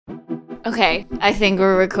Okay, I think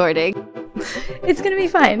we're recording. It's gonna be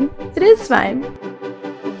fine. It is fine.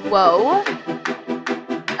 Whoa.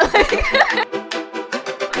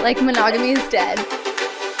 Like monogamy is dead.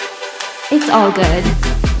 It's all good.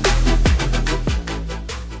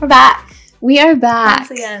 We're back. We are back.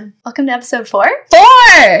 Once again. Welcome to episode 4.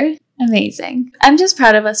 4! Amazing. I'm just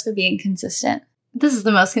proud of us for being consistent. This is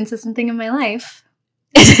the most consistent thing in my life.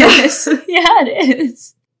 It is. Yeah, it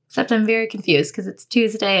is. Except I'm very confused because it's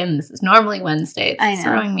Tuesday and this is normally Wednesday. It's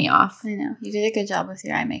throwing me off. I know. You did a good job with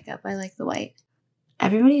your eye makeup. I like the white.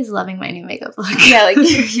 Everybody's loving my new makeup look. Yeah, like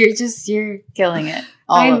you're killing it.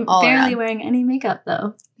 I'm all barely around. wearing any makeup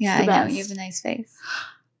though. Yeah, I know. You have a nice face.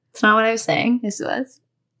 It's not what I was saying. Yes, it was.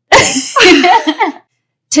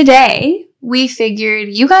 Today, we figured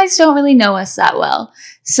you guys don't really know us that well.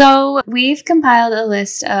 So we've compiled a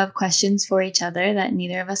list of questions for each other that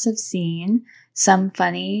neither of us have seen. Some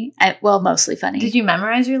funny, mostly funny. Did you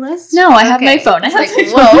memorize your list? No, I have my phone. I have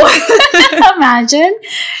whoa. Imagine.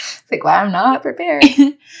 It's like, wow, I'm not prepared.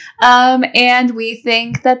 And we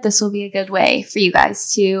think that this will be a good way for you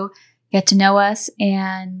guys to get to know us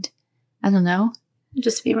and, I don't know,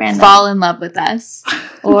 just be random. Fall in love with us.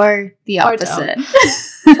 Or the opposite.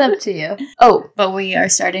 It's up to you. Oh, but we are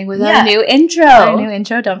starting with our new intro. Our new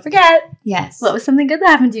intro, don't forget. Yes. What was something good that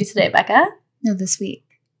happened to you today, Becca? No, this week.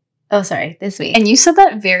 Oh, sorry, this week. And you said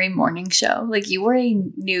that very morning show. Like you were a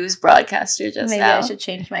news broadcaster just Maybe now. I should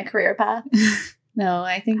change my career path. No,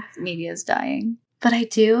 I think media is dying. But I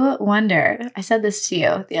do wonder, I said this to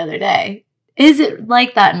you the other day, is it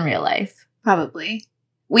like that in real life? Probably.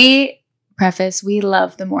 We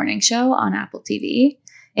love the morning show on Apple TV.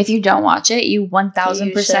 If you don't watch it, you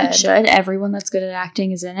 1000% should. Everyone that's good at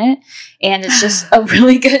acting is in it. And it's just a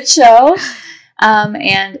really good show.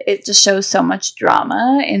 And it just shows so much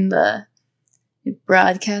drama in the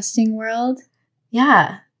broadcasting world.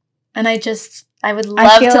 Yeah. And I would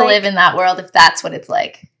love to live in that world if that's what it's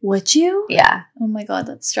like. Would you? Yeah. Oh my God,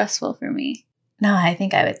 that's stressful for me. No, I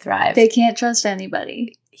think I would thrive. They can't trust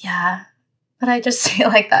anybody. Yeah. But I just feel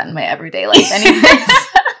like that in my everyday life anyways.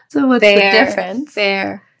 So what's the difference?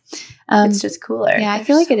 Fair. It's just cooler. Yeah, I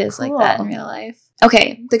feel like it is cool. Like that in real life.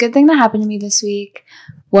 Okay, the good thing that happened to me this week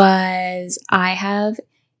was I have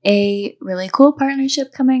a really cool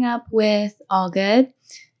partnership coming up with All Good,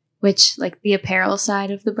 which like the apparel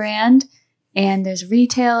side of the brand. And there's a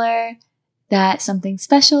retailer that something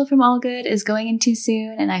special from All Good is going into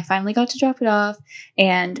soon. And I finally got to drop it off.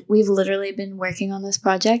 And we've literally been working on this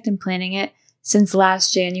project and planning it since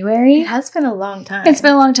last January. It has been a long time. It's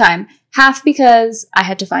been a long time. Half because I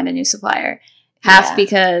had to find a new supplier. Half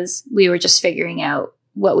because we were just figuring out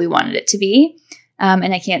what we wanted it to be.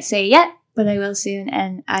 And I can't say yet, but I will soon.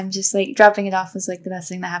 And I'm just like dropping it off was like the best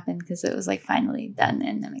thing that happened because it was like finally done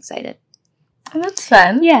and I'm excited. Oh, that's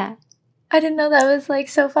fun. Yeah. I didn't know that was like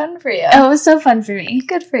so fun for you. Oh, it was so fun for me.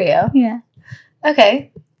 Good for you. Yeah.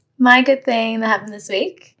 Okay. My good thing that happened this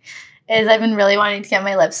week is I've been really wanting to get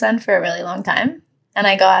my lips done for a really long time. And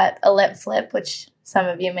I got a lip flip, which some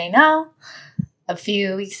of you may know, a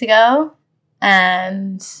few weeks ago,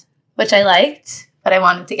 and which I liked, but I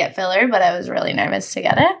wanted to get filler, but I was really nervous to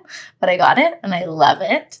get it. But I got it, and I love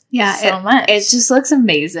it so much. It just looks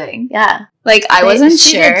amazing. Yeah. Like, I wasn't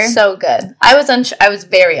sure. She did so good. I was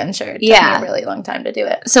very unsure. It took me a really long time to do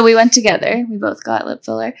it. So we went together. We both got lip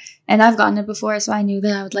filler. And I've gotten it before, so I knew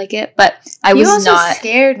that I would like it. But I was not. You also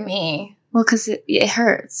scared me. Well, because it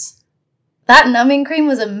hurts. That numbing cream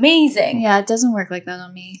was amazing. Yeah, it doesn't work like that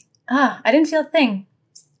on me. I didn't feel a thing.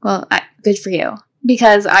 Well, good for you.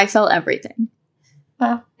 Because I felt everything.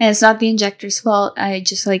 Well. And it's not the injector's fault. I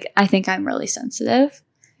think I'm really sensitive.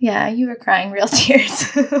 Yeah, you were crying real tears.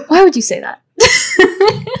 Why would you say that?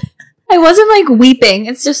 I wasn't like weeping.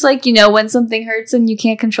 It's just like, you know, when something hurts and you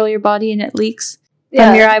can't control your body and it leaks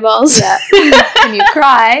from your eyeballs. Yeah. And you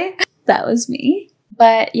cry. That was me.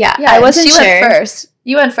 But yeah, I wasn't sure. Went first.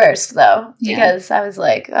 You went first, though, Yeah. because I was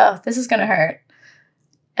like, oh, this is going to hurt.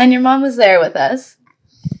 And your mom was there with us.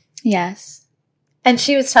 Yes. And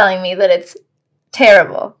she was telling me that it's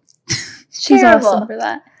terrible. She's awesome for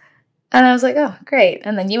that. And I was like, oh, great.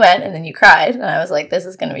 And then you went, and then you cried. And I was like, this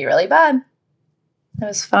is going to be really bad. It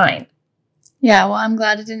was fine. Yeah, well, I'm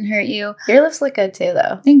glad it didn't hurt you. Your lips look good, too,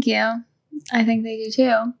 though. Thank you. I think they do,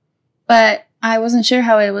 too. But I wasn't sure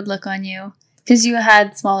how it would look on you. Because you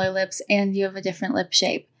had smaller lips and you have a different lip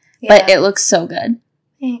shape. Yeah. But it looks so good.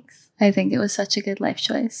 Thanks. I think it was such a good life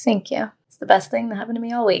choice. Thank you. It's the best thing that happened to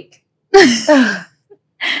me all week. How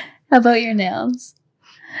about your nails?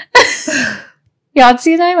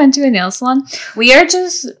 Yahtzee and I went to a nail salon.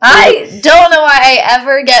 I don't know why I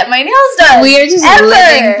ever get my nails done. We are just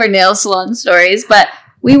living for nail salon stories. But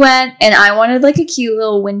We went, and I wanted like a cute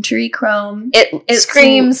little wintry chrome. It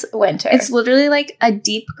screams winter. It's literally like a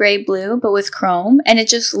deep gray blue, but with chrome, and it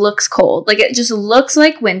just looks cold. Like, it just looks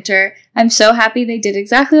like winter. I'm so happy they did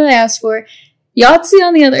exactly what I asked for. Yahtzee,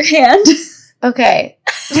 on the other hand. Okay.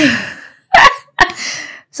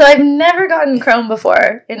 So I've never gotten chrome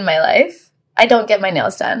before in my life. I don't get my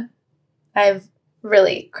nails done. I have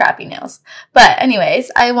really crappy nails. But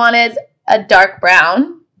anyways, I wanted a dark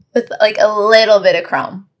brown with like a little bit of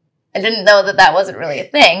chrome. I didn't know that wasn't really a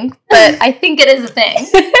thing, but I think it is a thing.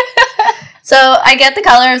 So I get the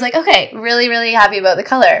color. I was like, okay, really, really happy about the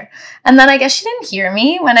color. And then I guess she didn't hear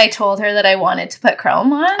me when I told her that I wanted to put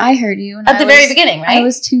chrome on. I heard you. At the very beginning, right? I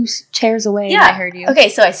was 2 chairs away and I heard you. Okay,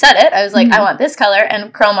 so I said it. I was like, I want this color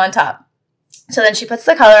and chrome on top. So then she puts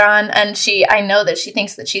the color on, and I know that she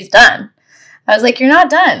thinks that she's done. I was like, you're not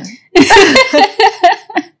done.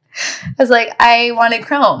 I was like, I wanted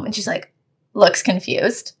chrome. And she's like, looks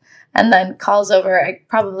confused. And then calls over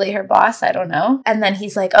probably her boss, I don't know. And then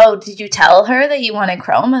he's like, oh, did you tell her that you wanted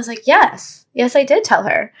chrome? I was like, yes. Yes, I did tell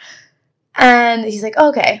her. And he's like,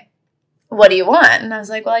 okay, what do you want? And I was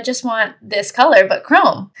like, well, I just want this color, but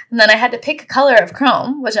chrome. And then I had to pick a color of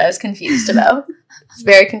chrome, which I was confused about. I was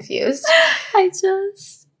very confused.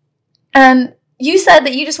 And you said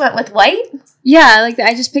that you just went with white? Yeah, like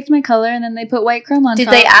I just picked my color and then they put white chrome on top.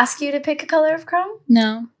 Did they ask you to pick a color of chrome?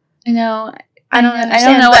 No. I know. I don't understand.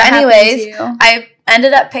 I don't know what anyways, I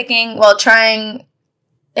ended up trying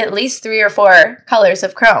at least 3 or 4 colors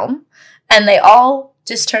of chrome, and they all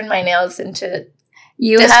just turned my nails into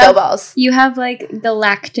disco balls. You have like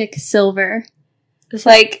galactic silver. It's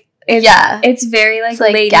like it's very like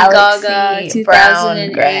Lady Gaga 2008.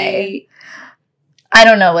 Brown, gray. I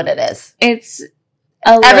don't know what it is. It's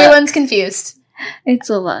a look. Everyone's confused. It's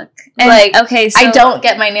a look. And like, okay, so I don't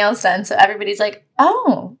get my nails done, so everybody's like,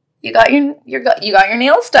 "Oh, you got your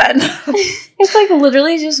nails done." It's like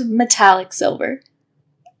literally just metallic silver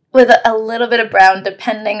with a little bit of brown,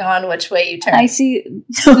 depending on which way you turn. I see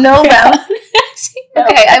no brown.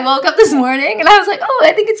 Okay, I woke up this morning and I was like, "Oh,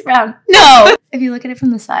 I think it's brown." No, if you look at it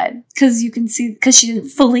from the side, because you can see, because she didn't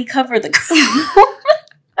fully cover the chrome.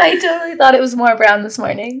 I totally thought it was more brown this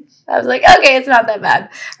morning. I was like, okay, it's not that bad.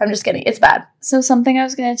 I'm just kidding. It's bad. So something I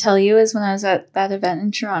was going to tell you is when I was at that event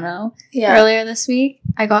in Toronto earlier this week,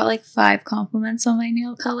 I got like 5 compliments on my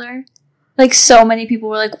nail color. Like so many people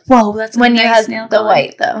were like, whoa, that's when nice you had nail the color.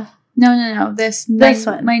 White though. No. This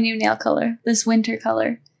one. My new nail color. This winter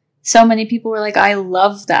color. So many people were like, I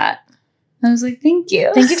love that. I was like, thank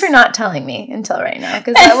you. Thank you for not telling me until right now,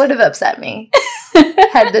 because that would have upset me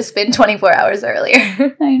had this been 24 hours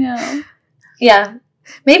earlier. I know. Yeah.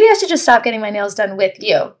 Maybe I should just stop getting my nails done with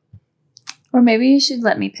you. Or maybe you should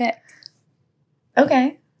let me pick.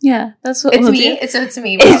 Okay. Yeah, that's what it's we'll me. do. It's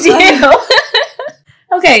me. It's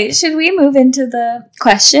you. Okay, should we move into the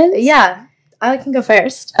questions? Yeah. I can go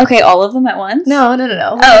first. Okay, all of them at once? No.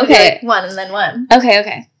 Oh, okay. Like 1 and then 1.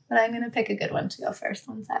 Okay. But I'm going to pick a good one to go first.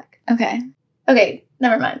 1 sec. Okay,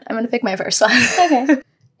 never mind. I'm going to pick my first one. Okay.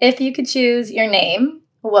 If you could choose your name,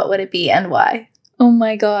 what would it be and why? Oh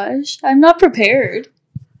my gosh. I'm not prepared.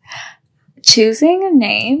 Choosing a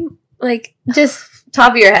name? Like, just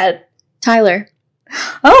top of your head. Tyler.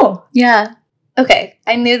 Oh. Yeah. Okay.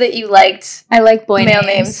 I knew that you liked I like boy male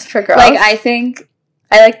names for girls. Like, I think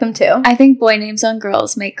I like them too. I think boy names on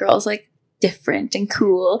girls make girls, like, different and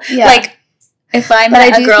cool. Yeah. Like, if I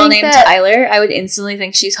met a girl named Tyler, I would instantly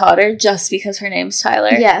think she's hotter just because her name's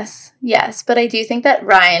Tyler. Yes. But I do think that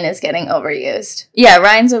Ryan is getting overused. Yeah,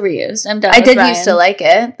 Ryan's overused. I'm done with Ryan. I did used to like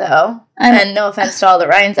it, though. And no offense to all the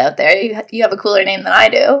Ryans out there. You have a cooler name than I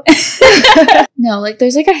do. No, like,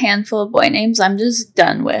 there's, like, a handful of boy names I'm just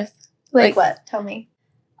done with. Like what? Tell me.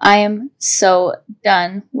 I am so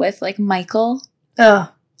done with, like, Michael.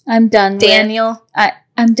 Oh. I'm done Daniel.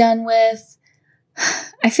 I'm done with...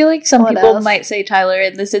 I feel like some people might say Tyler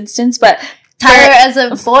in this instance, but Tyler as a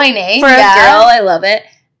boy name. For a girl, I love it.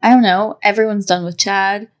 I don't know. Everyone's done with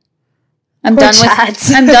Chad. I'm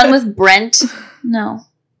done with Brent. No.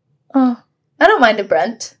 Oh. I don't mind a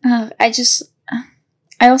Brent. I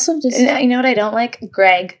also just... You know what I don't like?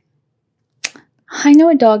 Greg. I know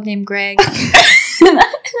a dog named Greg.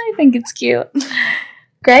 I think it's cute.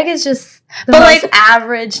 Greg is just the most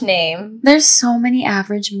average name. There's so many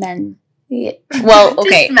average men. Yeah. Well,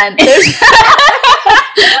 okay. Men.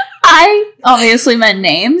 I obviously meant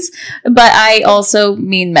names, but I also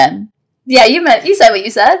mean men. Yeah, you said what you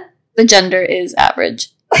said. The gender is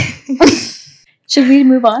average. Should we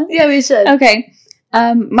move on? Yeah, we should. Okay.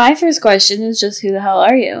 My first question is just, who the hell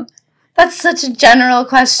are you? That's such a general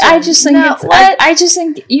question. I just think I just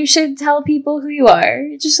think you should tell people who you are.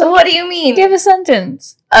 Just like, what do you mean? Give a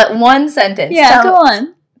sentence. One sentence. Yeah, go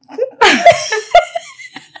on.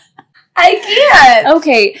 I can't.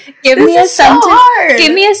 Okay, give me a sentence. So hard.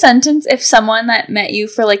 Give me a sentence if someone that met you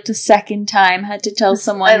for like the second time had to tell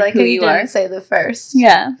someone who you are. Didn't say the first.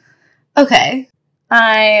 Yeah. Okay.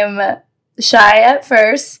 I'm shy at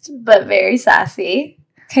first, but very sassy.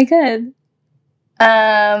 Okay, good.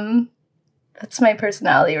 That's my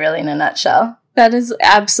personality really in a nutshell. That is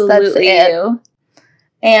absolutely you.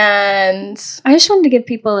 And I just wanted to give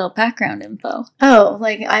people a little background info. Oh,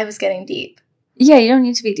 like I was getting deep. Yeah, you don't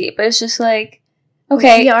need to be deep, but it's just like,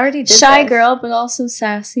 okay, we already did shy this. girl, but also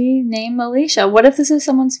sassy, named Alicia. What if this is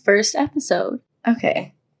someone's first episode?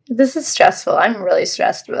 Okay. This is stressful. I'm really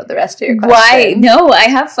stressed about the rest of your questions. Why? No, I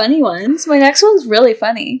have funny ones. My next one's really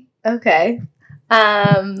funny. Okay.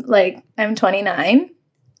 Like, I'm 29.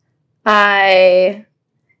 I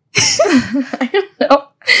don't know.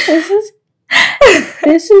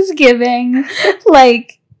 This is giving,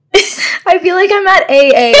 like... I feel like I'm at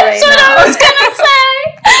AA That's what now. I was gonna say.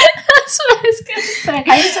 That's what I was gonna say.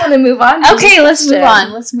 I just want to move on. Okay, let's move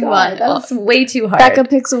on. Let's move on. That's way too hard. Becca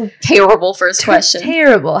picks a terrible first question.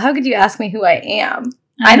 Terrible. How could you ask me who I am?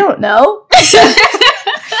 I don't know.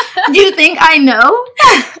 Do you think I know?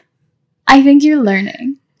 I think you're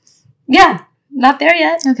learning. Yeah, not there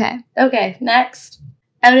yet. Okay. Okay, next.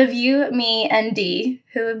 Out of you, me, and D,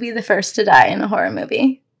 who would be the first to die in a horror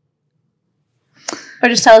movie? Or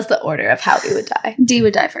just tell us the order of how we would die. D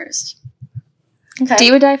would die first. Okay.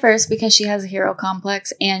 D would die first because she has a hero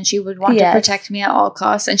complex and she would want to protect me at all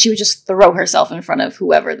costs, and she would just throw herself in front of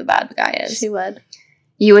whoever the bad guy is. She would.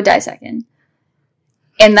 You would die second.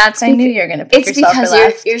 And that's... I knew you were going to pick yourself for last. It's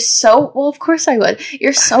because you're so... Well, of course I would.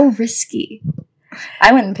 You're so risky.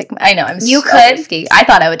 I wouldn't pick... I know, I'm so risky. I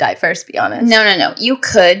thought I would die first, to be honest. No. You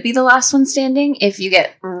could be the last one standing if you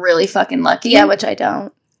get really fucking lucky. Yeah, which I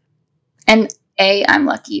don't. And A, I'm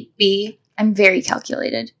lucky. B, I'm very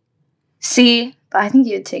calculated. C... But I think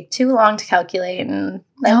you'd take too long to calculate and...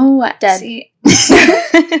 No, dead. See,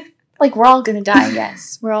 like, we're all gonna die,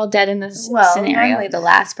 yes. We're all dead in this scenario. Normally the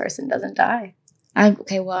last person doesn't die.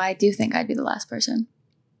 Okay, well, I do think I'd be the last person.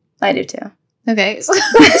 I do too. Okay.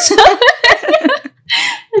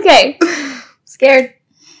 Okay. Scared.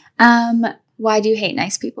 Why do you hate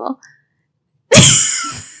nice people?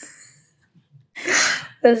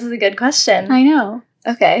 This is a good question. I know.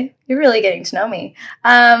 Okay. You're really getting to know me.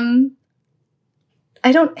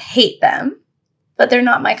 I don't hate them, but they're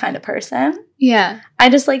not my kind of person. Yeah. I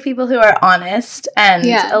just like people who are honest and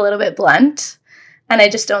a little bit blunt. And I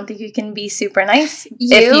just don't think you can be super nice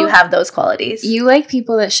if you have those qualities. You like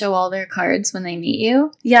people that show all their cards when they meet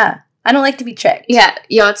you? Yeah. I don't like to be tricked. Yeah.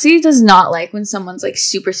 Yahtzee does not like when someone's like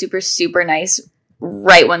super, super, super nice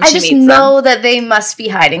right when she meets them. I just know that they must be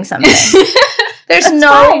hiding something. There's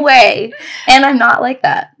no way. And I'm not like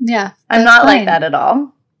that. Yeah. I'm not like that at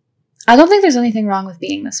all. I don't think there's anything wrong with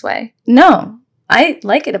being this way. No. I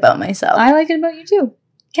like it about myself. I like it about you too.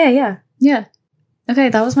 Okay, yeah. Yeah. Okay,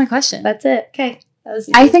 that was my question. That's it. Okay. That was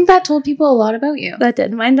easy. I think that told people a lot about you. That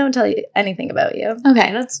did. Mine don't tell you anything about you.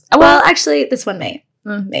 Okay, that's... Well, actually, this one may.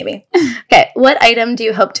 Maybe. Okay, what item do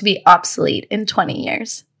you hope to be obsolete in 20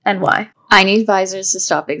 years? And why? I need visors to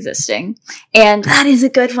stop existing. And... That is a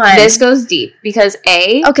good one. This goes deep because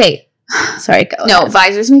A... Okay. Sorry, go No, ahead.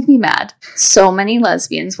 visors make me mad. So many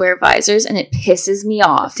lesbians wear visors and it pisses me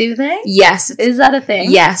off. Do they? Yes. Is that a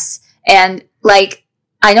thing? Yes. And, like,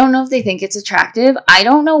 I don't know if they think it's attractive. I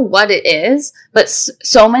don't know what it is, but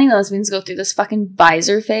so many lesbians go through this fucking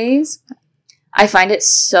visor phase. I find it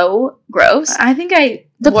so gross. I think I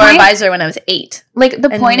wore a visor when I was 8. Like, the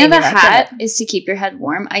point of a hat is to keep your head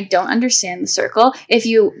warm. I don't understand the circle. If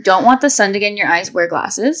you don't want the sun to get in your eyes, wear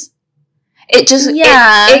glasses. It just,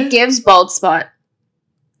 it gives bald spot.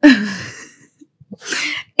 I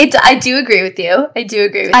do agree with you.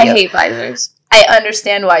 I hate visors. I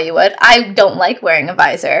understand why you would. I don't like wearing a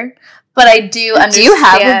visor, but I do understand. Do you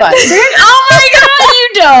have a visor? Oh my god, you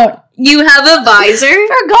don't. You have a visor?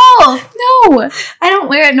 For golf. No. I don't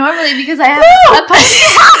wear it normally because I have a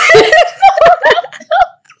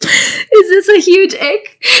Is this a huge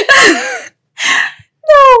ick?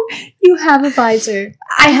 No, you have a visor.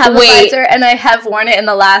 I have a visor, and I have worn it in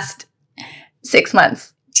the last 6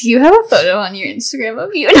 months. Do you have a photo on your Instagram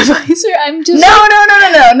of you in a visor? I'm just...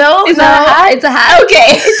 No. Is that a hat? It's a hat.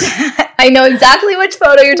 Okay. It's a hat. I know exactly which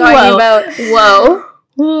photo you're talking about. Whoa.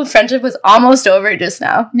 Ooh, friendship was almost over just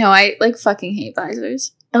now. No, I, like, fucking hate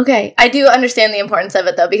visors. Okay. I do understand the importance of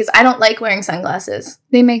it, though, because I don't like wearing sunglasses.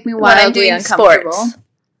 They make me wildly uncomfortable. Sports.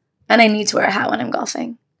 And I need to wear a hat when I'm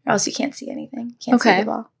golfing. or else you can't see anything. Can't see the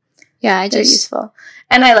ball. Yeah, They're useful.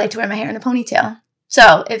 And I like to wear my hair in a ponytail.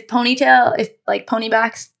 So if like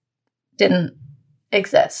ponybacks didn't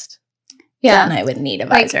exist, then I would need a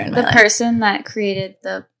visor in my life. The person that created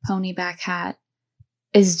the pony back hat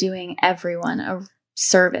is doing everyone a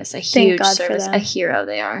service, a huge service, a hero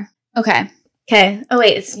they are. Okay. Oh,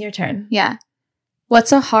 wait, it's your turn. Yeah.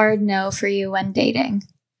 What's a hard no for you when dating?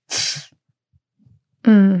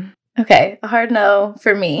 Okay, a hard no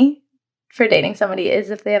for me for dating somebody is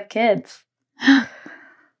if they have kids.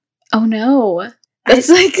 Oh, no. That's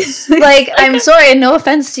like I'm sorry, no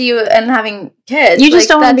offense to you and having kids. You just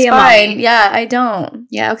don't want to be a mom. Yeah, I don't.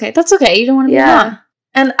 Yeah, okay. That's okay. You don't want to be a mom.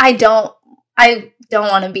 And I don't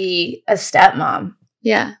want to be a stepmom.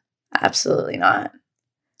 Yeah. Absolutely not.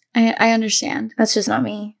 I understand. That's just not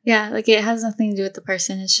me. Yeah, like it has nothing to do with the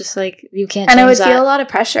person. It's just like you can't change that. And I would feel a lot of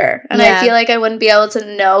pressure. And I feel like I wouldn't be able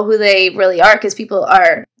to know who they really are because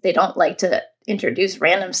they don't like to introduce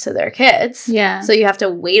randoms to their kids. Yeah. So you have to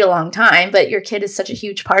wait a long time, but your kid is such a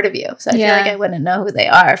huge part of you. So I feel like I wouldn't know who they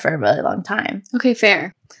are for a really long time. Okay,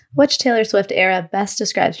 fair. Which Taylor Swift era best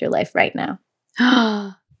describes your life right now?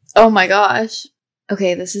 Oh my gosh.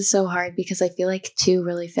 Okay, this is so hard because I feel like two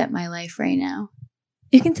really fit my life right now.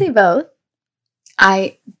 You can say both.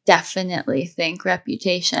 I definitely think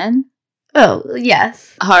Reputation. Oh,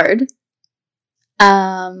 yes. Hard.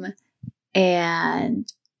 And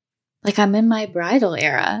like I'm in my bridal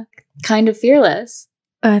era. Kind of fearless.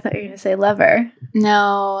 Oh, I thought you were going to say Lover.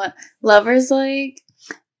 No. Lover's like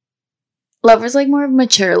more of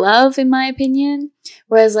mature love in my opinion.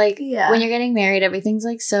 Whereas like when you're getting married, everything's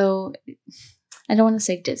like so, I don't want to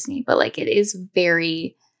say Disney, but like it is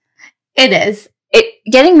very. It is.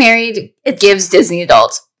 Getting married, it gives Disney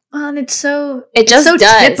adults. Well, and it's so does.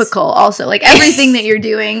 typical also. Like everything that you're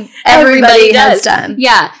doing, everybody has done.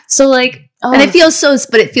 Yeah. So like, and it feels so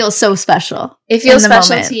special. It feels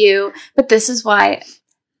special to you. But this is why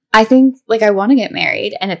I think like I want to get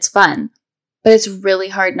married and it's fun, but it's really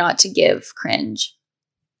hard not to give cringe.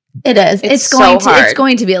 It is. It's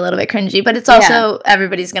going to be a little bit cringy, but it's also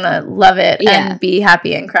everybody's going to love it and be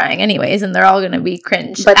happy and crying anyways, and they're all going to be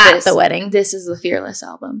cringe at the wedding. This is the Fearless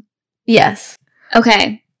album. Yes.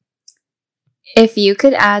 Okay. If you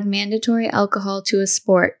could add mandatory alcohol to a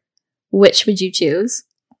sport, which would you choose?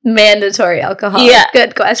 Mandatory alcohol. Yeah.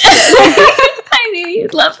 Good question. I knew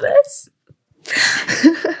you'd love this.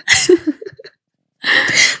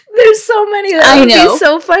 There's so many that would be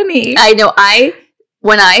so funny. I know.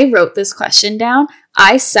 When I wrote this question down,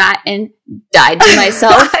 I sat and died to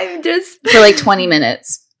myself for like 20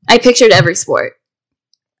 minutes. I pictured every sport.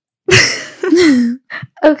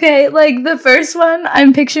 Okay, like the first one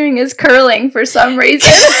I'm picturing is curling for some reason.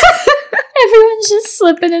 Everyone's just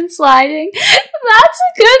slipping and sliding. That's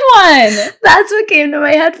a good one. That's what came to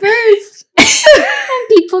my head first. And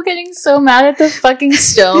people getting so mad at the fucking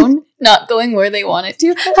stone not going where they want it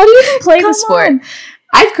to. How do you even play the sport?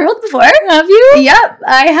 I've curled before. Have you? Yep,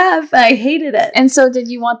 I have. I hated it. And so did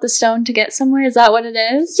you want the stone to get somewhere? Is that what it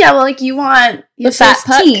is? Yeah, well, like you want the fat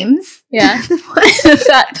puck teams. Yeah. The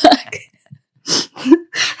fat puck.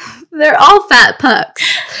 They're all fat pucks.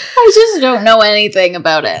 I just don't know anything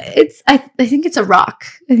about it. I think it's a rock.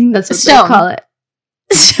 I think that's what they call it.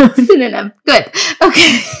 Stone. Synonym. Good.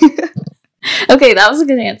 Okay. Okay, that was a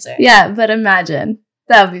good answer. Yeah, but imagine.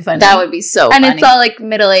 That would be funny. That would be so funny. And it's all like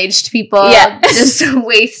middle-aged people. Yeah. Just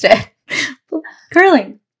wasted.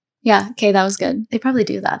 Curling. Yeah. Okay, that was good. They probably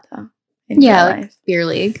do that, though. Yeah, like beer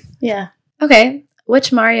league. Yeah. Okay.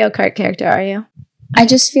 Which Mario Kart character are you? I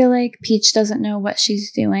just feel like Peach doesn't know what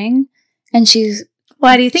she's doing. And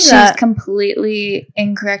why do you think that? She's completely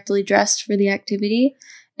incorrectly dressed for the activity.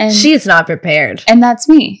 And she's not prepared. And that's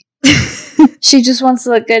me. She just wants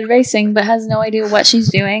to look good racing, but has no idea what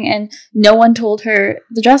she's doing, and no one told her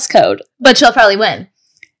the dress code. But she'll probably win.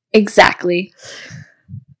 Exactly.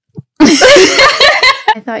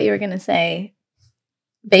 I thought you were going to say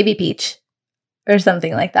Baby Peach or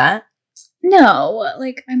something like that. No,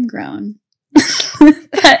 like, I'm grown.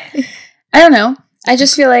 But, I don't know. I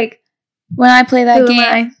just feel like when I play that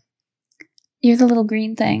game, you're the little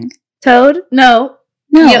green thing. Toad? No.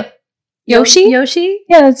 Yoshi? Yoshi?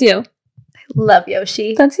 Yeah, that's you. I love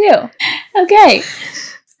Yoshi. That's you. Okay.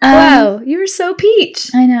 Wow, you were so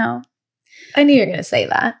Peach. I know. I knew you were going to say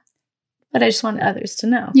that, but I just wanted others to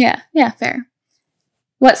know. Yeah, fair.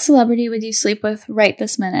 What celebrity would you sleep with right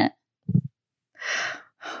this minute?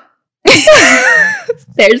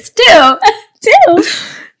 There's two. Two?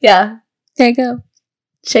 Yeah. There you go.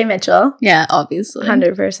 Shay Mitchell. Yeah, obviously.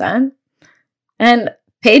 100%. And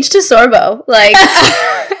Paige DeSorbo. Like...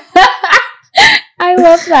 I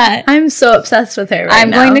love that. I'm so obsessed with her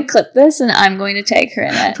I'm now. going to clip this and I'm going to tag her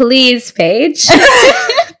in it. Please, Paige.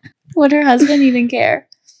 Would her husband even care?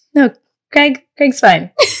 No, Greg's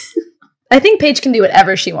fine. I think Paige can do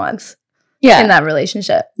whatever she wants in that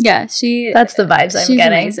relationship. Yeah, that's the vibes I'm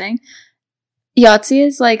getting. Amazing. Yahtzee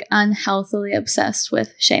is like unhealthily obsessed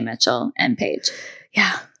with Shay Mitchell and Paige.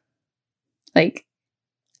 Yeah. Like,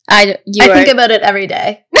 I think about it every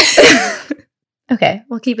day. Okay,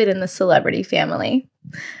 we'll keep it in the celebrity family.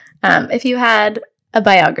 If you had a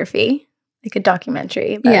biography, like a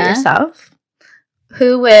documentary about yourself,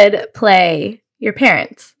 who would play your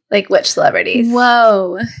parents? Like, which celebrities?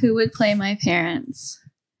 Whoa, who would play my parents?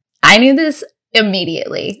 I knew this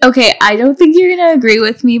immediately. Okay, I don't think you're going to agree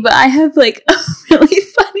with me, but I have, like, a really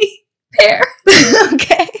funny pair.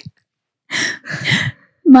 Okay.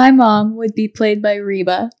 My mom would be played by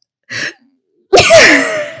Reba.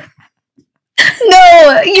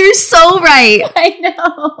 No, you're so right. I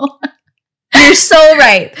know. You're so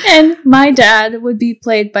right. And my dad would be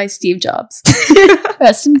played by Steve Jobs.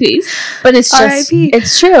 Rest in peace. But it's just, R.I.P.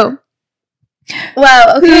 It's true.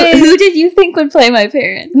 Wow, okay. Who did you think would play my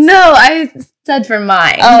parents? No, I said for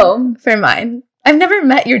mine. Oh. For mine. I've never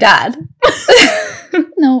met your dad.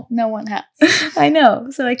 No one has. I know,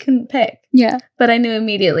 so I couldn't pick. Yeah. But I knew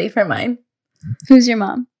immediately for mine. Who's your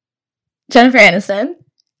mom? Jennifer Aniston.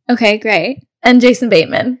 Okay, great. And Jason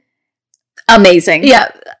Bateman. Amazing.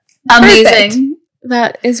 Yeah. Amazing. Perfect.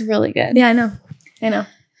 That is really good. Yeah, I know.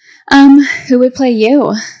 Who would play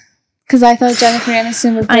you? Because I thought Jennifer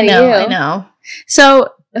Aniston would play you. I know. So,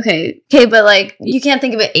 okay, but like, you can't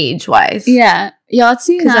think of it age-wise. Yeah.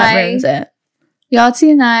 Yahtzee and that ruins it.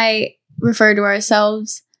 Yahtzee and I refer to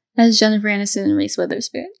ourselves as Jennifer Aniston and Reese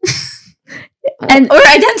Witherspoon. And we're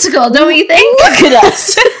identical, don't you think? Look at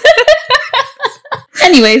us.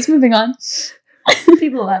 Anyways, moving on.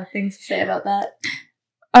 People have things to say about that.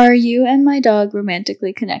 Are you and my dog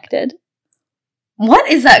romantically connected? What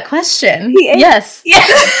is that question? Yes.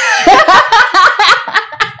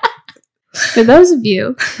 For those of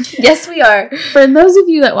you. Yes, we are. For those of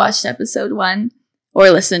you that watched episode 1 or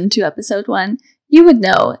listened to episode 1, you would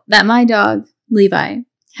know that my dog, Levi,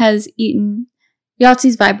 has eaten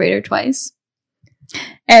Yahtzee's vibrator twice.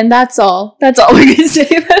 And that's all. That's all we're going to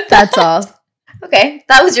say about that. That's all. Okay,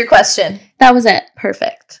 that was your question. That was it.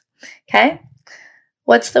 Perfect. Okay.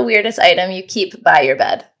 What's the weirdest item you keep by your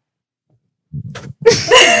bed?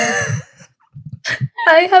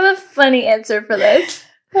 I have a funny answer for this.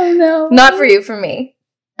 Oh no. Not for you, for me.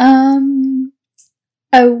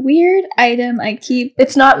 A weird item I keep.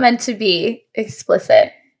 It's not meant to be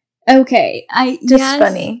explicit. Okay.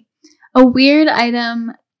 Funny. A weird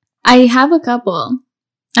item. I have a couple.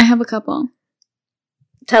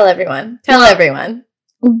 Tell everyone. Everyone.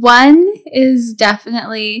 One is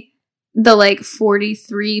definitely the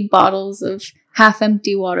 43 bottles of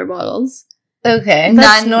half-empty water bottles. Okay,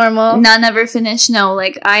 that's normal. None ever finish. No,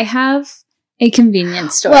 I have a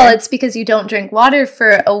convenience store. Well, it's because you don't drink water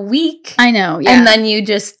for a week. I know, yeah. And then you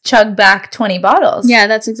just chug back 20 bottles. Yeah,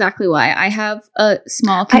 that's exactly why. I have a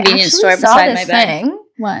small convenience store beside my bed.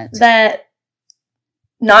 What? That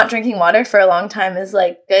not drinking water for a long time is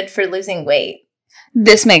good for losing weight.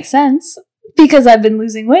 This makes sense because I've been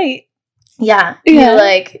losing weight. Yeah. You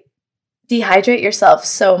dehydrate yourself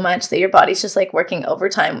so much that your body's just working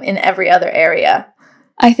overtime in every other area.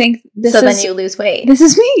 I think then you lose weight. This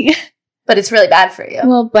is me. But it's really bad for you.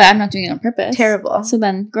 Well, but I'm not doing it on purpose. Terrible. So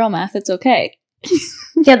then, girl math, it's okay.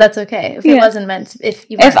 Yeah, that's okay. If it wasn't meant to, if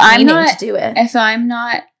you weren't meaning to do it. If I'm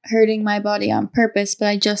not hurting my body on purpose, but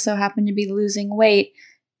I just so happen to be losing weight,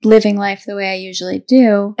 living life the way I usually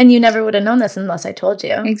do. And you never would have known this unless I told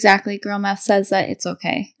you. Exactly. Girl math says that it's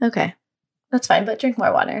okay. Okay. That's fine, but drink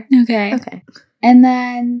more water. Okay. Okay. And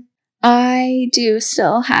then I do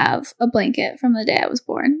still have a blanket from the day I was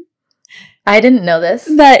born. I didn't know this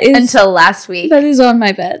until last week. That is on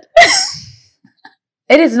my bed.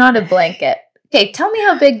 It is not a blanket. Okay, tell me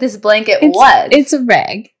how big this blanket was. It's a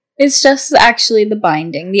rag. It's just actually the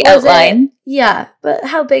binding, the outline. Yeah, but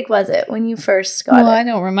how big was it when you first got it? Well, I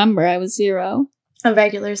don't remember. I was 0. A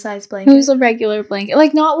regular size blanket? It was a regular blanket.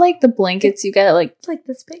 Not the blankets you get at it's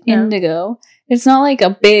this big now. Indigo. It's not a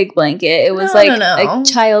big blanket. It was a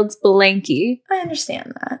child's blankie. I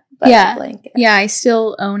understand that. But yeah. A blanket. Yeah, I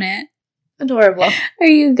still own it. Adorable. Are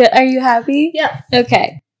you good? Are you happy? Yeah.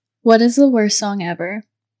 Okay. What is the worst song ever?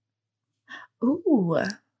 Ooh.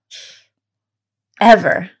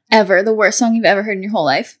 Ever. The worst song you've ever heard in your whole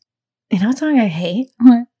life? You know what song I hate?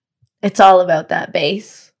 What? It's All About That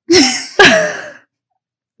Bass.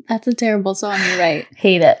 That's a terrible song, you're right.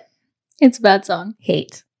 Hate it. It's a bad song.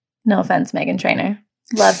 Hate. No offense, Meghan Trainor.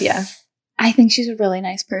 Love ya. I think she's a really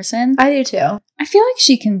nice person. I do too. I feel like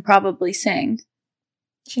she can probably sing.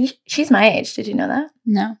 She's my age. Did you know that?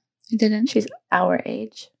 No, I didn't. She's our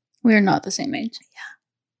age. We're not the same age.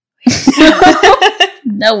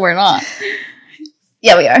 No, we're not.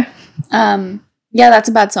 Yeah, we are. Yeah, that's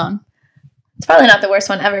a bad song. It's probably not the worst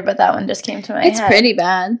one ever, but that one just came to my head. It's pretty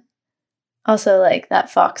bad. Also, like that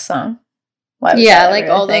Fox song. Why was Yeah, that like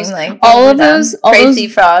ever a all thing? those, Like all of those, Crazy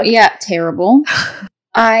Frog. Yeah, terrible.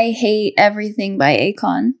 I hate everything by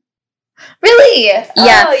Akon. Really?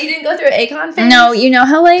 Yeah. Oh, you didn't go through an Akon phase? No, you know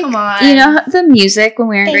how like, Come on. you know how the music when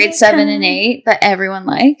we were in grade Akon. 7 and 8 that everyone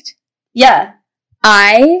liked? Yeah,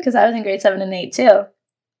 because I was in grade 7 and 8 too.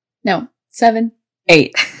 No, 7,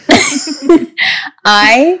 8.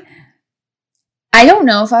 I don't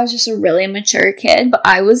know if I was just a really immature kid, but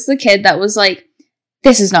I was the kid that was like,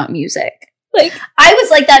 this is not music. Like, I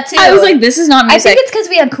was like that too. I was like, this is not music. I think it's because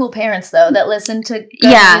we had cool parents though that listened to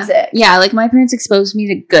good music. Yeah, like my parents exposed me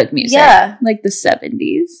to good music. Yeah. Like the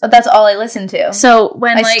 70s. But that's all I listened to. So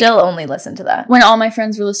when I still only listen to that. When all my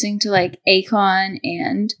friends were listening to like Akon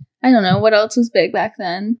and I don't know what else was big back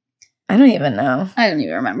then. I don't even know. I don't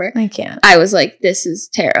even remember. I can't. I was like, this is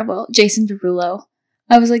terrible. Jason Derulo.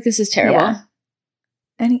 I was like, this is terrible. Yeah.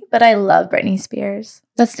 But I love Britney Spears.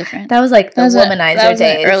 That's different. That was like the womanizer that was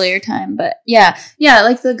days. An earlier time, but yeah,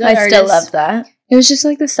 like the good I artists. still love that. It was just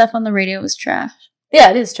like the stuff on the radio was trash.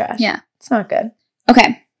 Yeah, it is trash. Yeah. It's not good.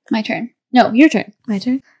 Okay, my turn. No, your turn. My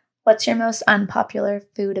turn. What's your most unpopular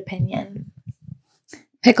food opinion?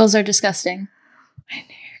 Pickles are disgusting. I knew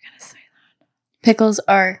you were going to say that. Pickles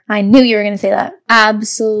are I knew you were going to say that.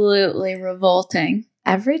 Absolutely revolting.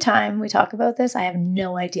 Every time we talk about this, I have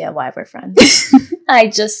no idea why we're friends.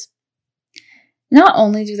 Not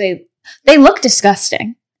only do they look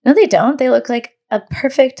disgusting. No, they don't. They look like a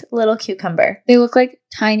perfect little cucumber. They look like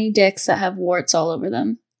tiny dicks that have warts all over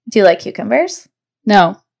them. Do you like cucumbers?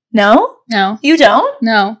 No. No? No. You don't?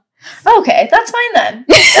 No. Okay, that's fine then.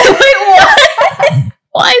 Wait, what?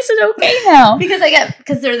 Why is it okay now? Because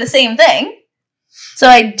they're the same thing. So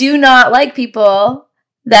I do not like people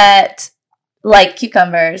that like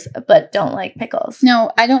cucumbers but don't like pickles. No,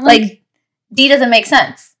 I don't like D doesn't make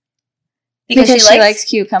sense. Because she likes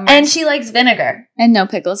cucumbers. And she likes vinegar. And no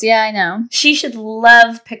pickles. Yeah, I know. She should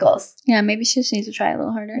love pickles. Yeah, maybe she just needs to try a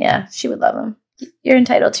little harder. Yeah, she would love them. You're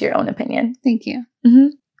entitled to your own opinion. Thank you. Mm-hmm.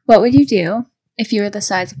 What would you do if you were the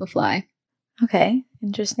size of a fly? Okay,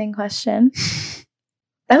 interesting question.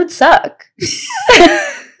 That would suck.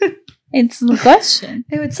 It's the question.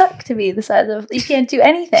 It would suck to be the size of... You can't do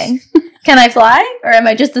anything. Can I fly? Or am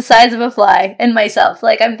I just the size of a fly in myself?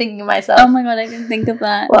 Like, I'm thinking of myself. Oh my god, I didn't think of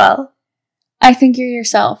that. Well... I think you're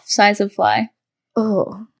yourself, size of fly.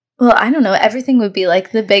 Oh. Well, I don't know. Everything would be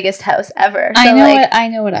like the biggest house ever. So I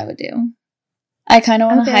know what I would do. I kind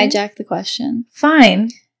of want to hijack the question.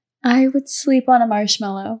 Fine. I would sleep on a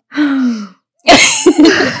marshmallow. And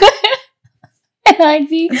I'd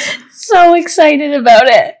be so excited about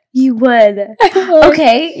it. You would.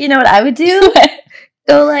 Okay, you know what I would do?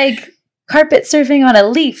 Go like carpet surfing on a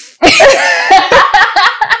leaf.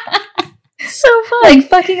 So fun. Like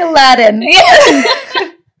fucking Aladdin. Yes.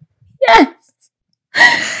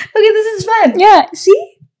 Okay, this is fun. Yeah.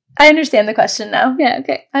 See? I understand the question now. Yeah,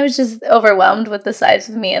 okay. I was just overwhelmed with the size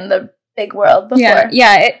of me and the big world before.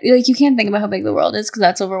 Yeah. Like you can't think about how big the world is because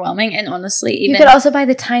that's overwhelming. And honestly, even... You could also buy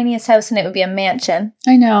the tiniest house and it would be a mansion.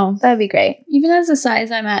 I know. That would be great. Even as the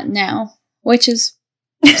size I'm at now, which is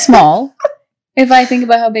small, if I think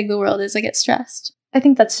about how big the world is, I get stressed. I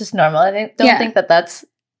think that's just normal. I don't think that that's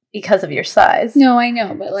because of your size. No, I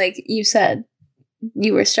know. But like you said,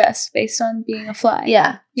 you were stressed based on being a fly.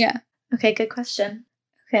 Yeah. Yeah. Okay, good question.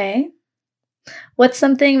 Okay. What's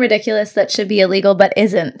something ridiculous that should be illegal but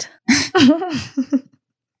isn't?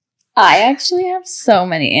 I actually have so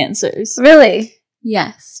many answers. Really?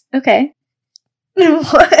 Yes. Okay.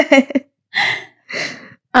 What?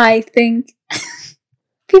 I think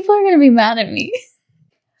people are going to be mad at me.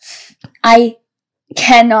 I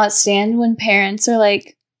cannot stand when parents are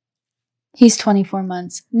like, he's 24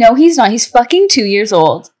 months. No, he's not. He's fucking 2 years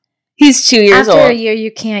old. He's 2 years old. After a year, you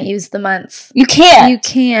can't use the months. You can't. You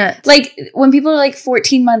can't. Like, when people are like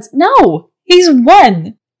 14 months, no, he's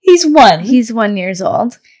 1. He's 1. He's 1 year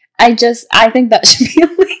old. I think that should be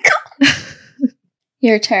illegal.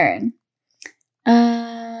 Your turn.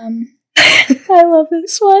 I love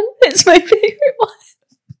this one. It's my favorite one.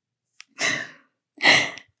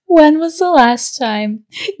 When was the last time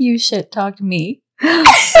you shit-talked me?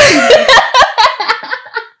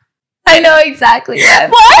 I know exactly when.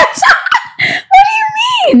 What? What do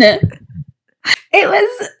you mean? It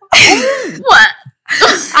was... What?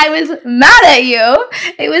 I was mad at you,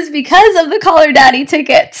 it was because of the Call Daddy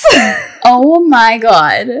tickets. Oh my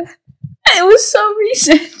god. It was so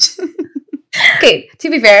recent. Okay, to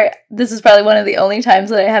be fair, this is probably one of the only times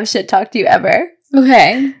that I have shit talked to you ever.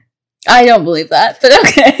 Okay. I don't believe that, but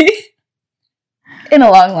okay. In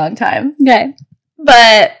a long, long time. Okay.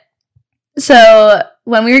 But, so,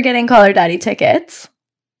 when we were getting Call Daddy tickets,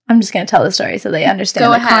 I'm just going to tell the story so they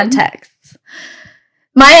understand the context.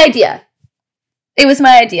 My idea. It was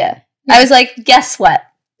my idea. Yeah. I was like, guess what?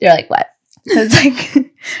 They're like, what? So it's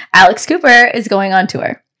like, Alex Cooper is going on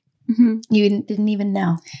tour. Mm-hmm. You didn't even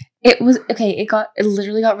know. It was, okay, it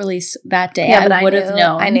literally got released that day. Yeah, I would have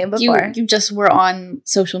known. I knew before. You just were on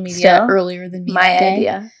social media earlier than me. My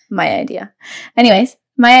idea. Anyways,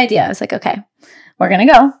 my idea. I was like, okay, we're going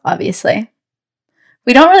to go, obviously.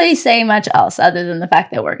 We don't really say much else other than the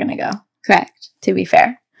fact that we're going to go. Correct. To be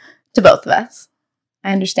fair to both of us.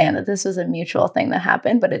 I understand that this was a mutual thing that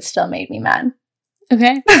happened, but it still made me mad.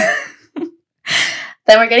 Okay.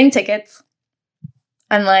 Then we're getting tickets.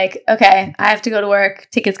 I'm like, okay, I have to go to work.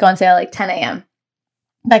 Tickets go on sale like 10 a.m.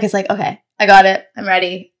 Becca's like, okay, I got it. I'm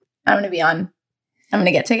ready. I'm going to be on. I'm going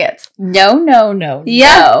to get tickets. No.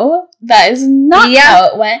 Yeah. No. That is not how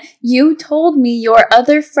it went. You told me your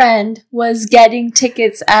other friend was getting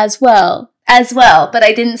tickets as well. But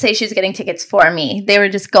I didn't say she was getting tickets for me. They were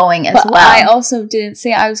just going as well. I also didn't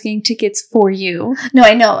say I was getting tickets for you. No,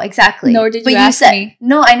 I know, exactly. Nor did you ask me.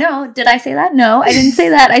 No, I know. Did I say that? No, I didn't say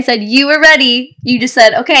that. I said you were ready. You just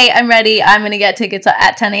said, okay, I'm ready. I'm going to get tickets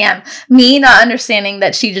at 10 a.m. Me not understanding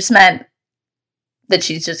that she just meant that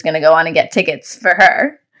she's just going to go on and get tickets for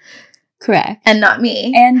her. Correct. And not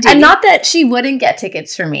me. And not that she wouldn't get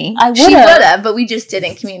tickets for me. She would have, but we just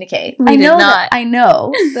didn't communicate. I know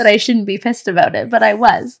that I shouldn't be pissed about it, but I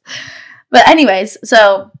was. But anyways,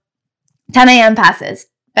 so 10 a.m. passes.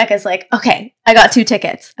 Becca's like, okay, I got 2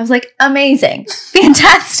 tickets. I was like, amazing.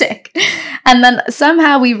 Fantastic. And then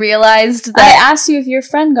somehow we realized that I asked you if your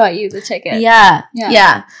friend got you the ticket. Yeah.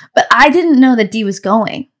 But I didn't know that Dee was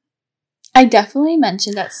going. I definitely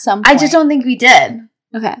mentioned at some point. I just don't think we did.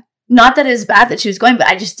 Okay. Not that it was bad that she was going, but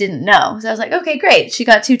I just didn't know. So I was like, okay, great. She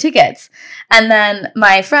got 2 tickets. And then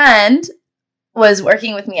my friend was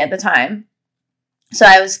working with me at the time. So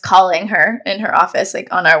I was calling her in her office, like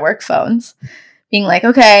on our work phones, being like,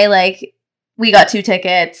 okay, like we got 2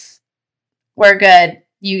 tickets. We're good.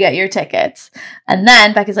 You get your tickets. And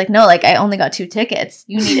then Becca's like, no, like I only got 2 tickets.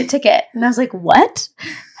 You need a ticket. And I was like, what?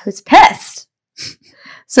 I was pissed.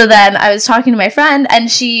 So then I was talking to my friend and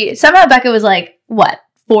somehow Becca was like, what?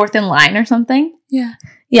 4th in line or something?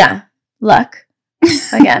 Yeah. Luck.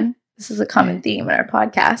 Again, this is a common theme in our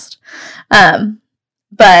podcast.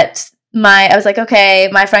 But I was like, okay,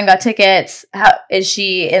 my friend got tickets. How is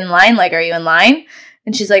she in line? Like, are you in line?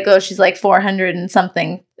 And she's like, oh, she's like 400 and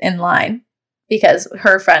something in line because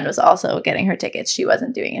her friend was also getting her tickets. She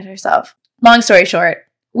wasn't doing it herself. Long story short,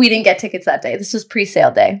 we didn't get tickets that day. This was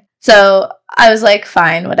pre-sale day. So I was like,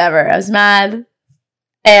 fine, whatever. I was mad.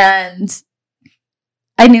 And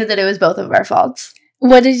I knew that it was both of our faults.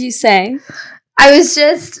 What did you say? I was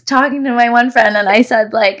just talking to my one friend and I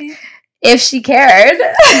said, like, if she cared,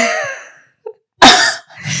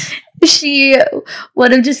 she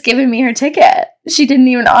would have just given me her ticket. She didn't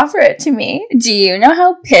even offer it to me. Do you know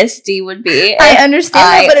how pissed Dee would be? I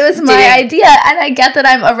understand that, but it was my idea. And I get that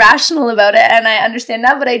I'm irrational about it and I understand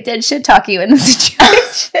that, but I did shit talk you in the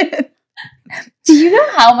situation. Do you know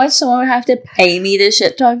how much someone would have to pay me to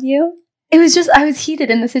shit talk you? It was just, I was heated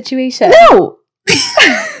in the situation. No!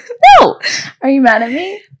 No! Are you mad at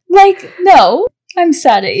me? Like, no. I'm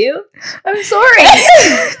sad at you. I'm sorry.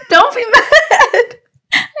 Don't be mad.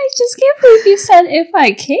 I just can't believe you said if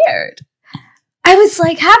I cared. I was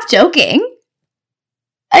like half joking.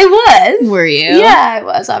 I was. Were you? Yeah, I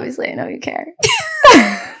was. Obviously, I know you care.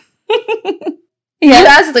 You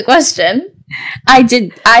asked the question. I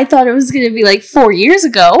did. I thought it was going to be like 4 years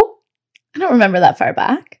ago. I don't remember that far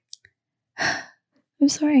back. I'm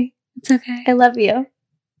sorry. It's okay. I love you.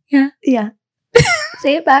 Yeah. Yeah.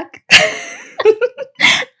 Say it back. I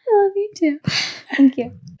love you too. Thank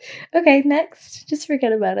you. Okay, next. Just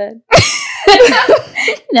forget about it.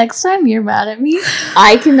 Next time you're mad at me,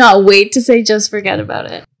 I cannot wait to say just forget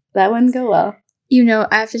about it. That wouldn't go well. You know,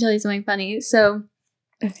 I have to tell you something funny. So,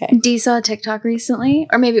 okay. Dee saw a TikTok recently,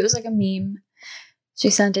 or maybe it was like a meme. She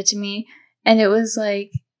sent it to me, and it was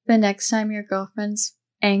like, the next time your girlfriend's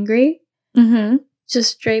angry,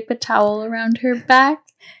 just drape a towel around her back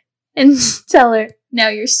and tell her, now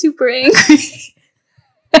you're super angry.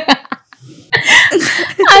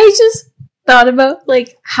 I just thought about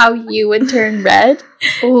like how you would turn red.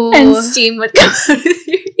 Ooh. And steam would come out of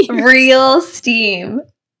your ears. Real steam.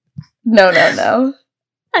 No.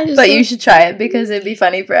 But you should try it because it'd be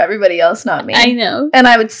funny for everybody else, not me. I know. And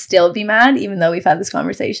I would still be mad even though we've had this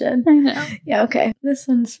conversation. I know. Yeah, okay. This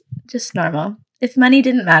one's just normal. If money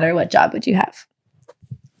didn't matter, what job would you have?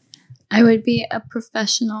 I would be a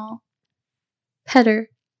professional petter.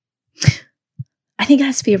 I think it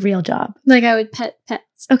has to be a real job. Like I would pet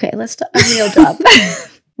pets. Okay, let's do a real job.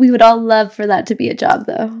 We would all love for that to be a job,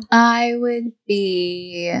 though. I would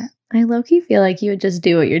be... I low-key feel like you would just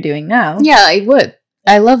do what you're doing now. Yeah, I would.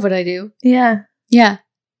 I love what I do. Yeah. Yeah.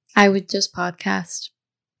 I would just podcast.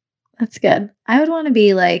 That's good. I would want to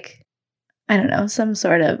be like, I don't know, some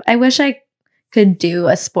sort of... I wish I could do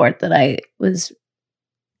a sport that I was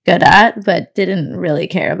good at, but didn't really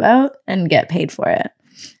care about and get paid for it.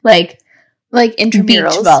 Like intramurals.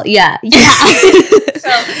 Beach ball. Yeah.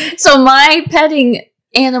 So my petting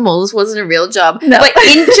animals wasn't a real job. No. But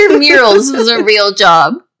intramurals was a real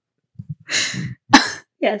job.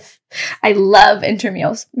 Yes. I love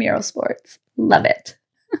intramural sports. Love it.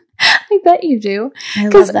 I bet you do. I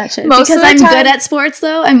love that shit. Most because of the I'm time- good at sports,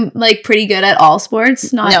 though. I'm like pretty good at all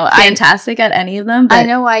sports. Not fantastic at any of them. But I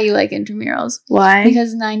know why you like intramurals. Why?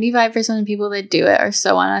 Because 95% of people that do it are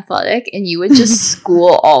so unathletic, and you would just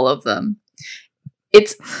school all of them.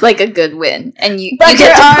 It's like a good win, and you get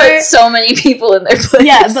to put so many people in their place.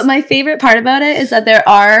 Yeah, but my favorite part about it is that there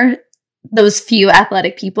are those few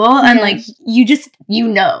athletic people, and like you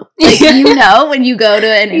know when you go to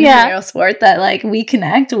an intramural sport that like we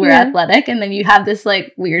connect, we're athletic, and then you have this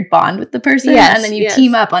like weird bond with the person, and then you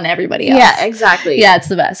team up on everybody else. Yeah, exactly. Yeah, it's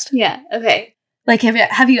the best. Yeah. Okay. Like,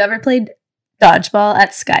 have you ever played dodgeball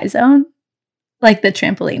at Sky Zone, like the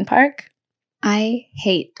trampoline park? I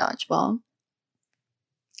hate dodgeball.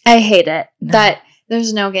 I hate it. No.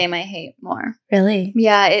 There's no game I hate more. Really?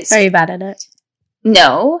 Yeah, it's... Are you bad at it?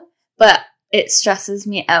 No, but it stresses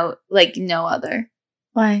me out like no other.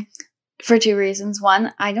 Why? For two reasons.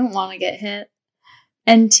 One, I don't want to get hit.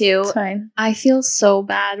 And two, it's fine. I feel so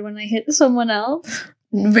bad when I hit someone else.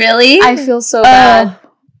 Really? I feel so bad.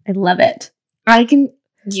 I love it.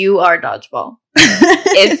 You are dodgeball.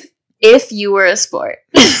 if you were a sport.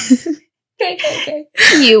 Okay.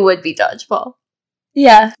 You would be dodgeball.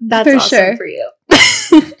 Yeah, that's for awesome sure. For you.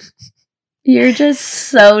 You're just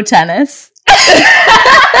so tennis.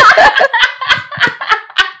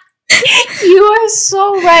 You are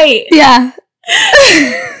so right. Yeah.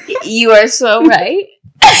 You are so right.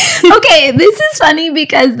 Okay, this is funny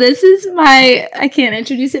because this is I can't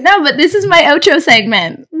introduce it now, but this is my outro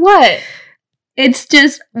segment. What? It's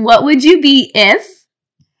just, what would you be if?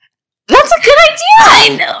 That's a good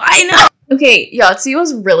idea. I know. Okay, Yahtzee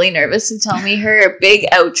was really nervous to tell me her big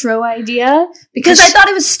outro idea because I thought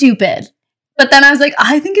it was stupid. But then I was like,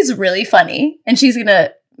 I think it's really funny, and she's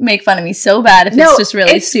gonna make fun of me so bad if it's just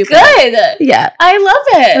really stupid. Good. Yeah, I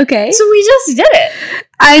love it. Okay, so we just did it.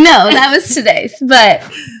 I know that was today's, but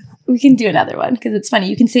we can do another one because it's funny.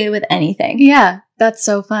 You can say it with anything. Yeah, that's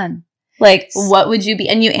so fun. Like, what would you be?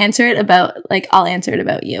 And you answer it about, like, I'll answer it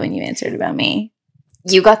about you, and you answer it about me.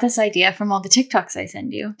 You got this idea from all the TikToks I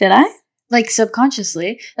send you. Did I? Like,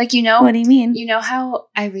 subconsciously. Like, you know... What do you mean? You know how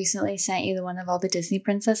I recently sent you the one of all the Disney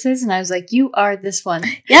princesses? And I was like, you are this one.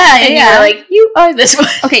 Yeah, and you were like, you are this one.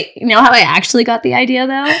 Okay, you know how I actually got the idea,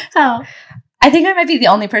 though? How? I think I might be the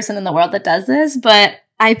only person in the world that does this, but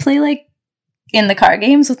I play, like, in the car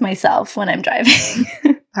games with myself when I'm driving.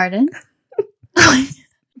 Pardon?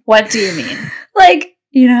 What do you mean? Like,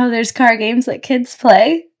 you know how there's car games that kids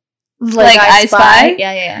play? Like I Spy?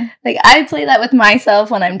 Yeah. Like, I play that with myself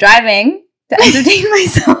when I'm driving to entertain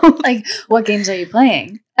myself. Like, what games are you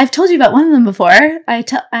playing? I've told you about one of them before. I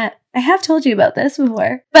have told you about this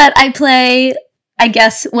before. But I play, I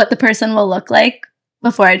guess, what the person will look like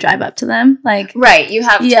before I drive up to them. Like, right, you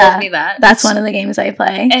have told me that. That's one of the games I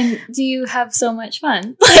play. And do you have so much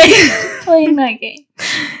fun playing that game?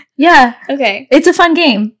 Yeah. Okay. It's a fun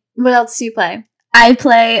game. What else do you play? I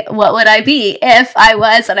play what would I be if I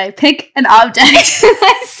was, and I pick an object and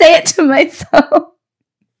I say it to myself.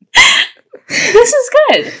 This is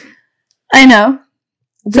good. I know.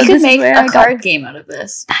 We could make a card game out of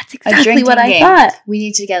this. That's exactly what I thought. We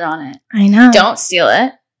need to get on it. I know. Don't steal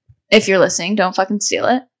it. If you're listening, don't fucking steal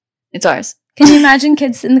it. It's ours. Can you imagine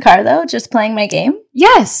kids in the car, though, just playing my game?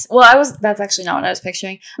 Yes. Well, that's actually not what I was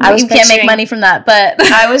picturing. You can't make money from that, but...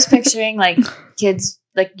 I was picturing, like, kids...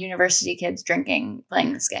 like university kids playing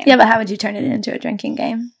this game. Yeah, but how would you turn it into a drinking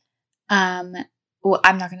game? Well,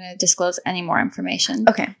 I'm not going to disclose any more information.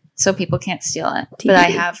 Okay. So people can't steal it. TBD. But I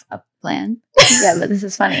have a plan. Yeah, but this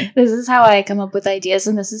is funny. This is how I come up with ideas,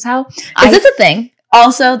 and this is how... Is this a thing?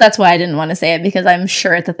 Also, that's why I didn't want to say it, because I'm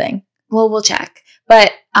sure it's a thing. Well, we'll check.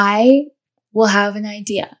 But I will have an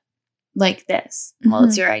idea. like this. Well,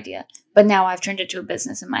 it's your idea. But now I've turned it to a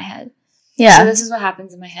business in my head. Yeah. So this is what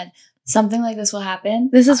happens in my head. Something like this will happen.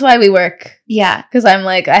 This is why we work. Yeah. Because I'm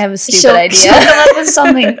like, I have a stupid idea. She'll come up with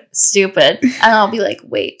something stupid. And I'll be like,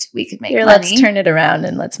 wait, we could make money. Let's turn it around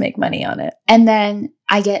and let's make money on it. And then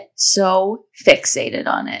I get so fixated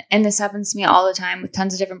on it. And this happens to me all the time with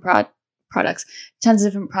tons of different products, tons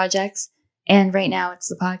of different projects. And right now it's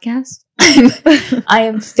the podcast. I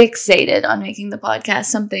am fixated on making the podcast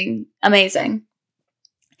something amazing.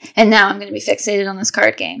 And now I'm going to be fixated on this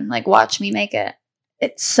card game. Like, watch me make it.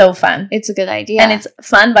 It's so fun. It's a good idea. And it's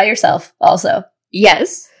fun by yourself also.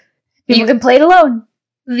 Yes. You can play it alone.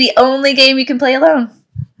 The only game you can play alone.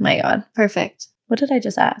 My God. Perfect. What did I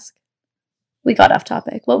just ask? We got off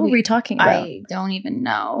topic. What were we talking about? I don't even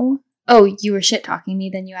know. Oh, you were shit talking me,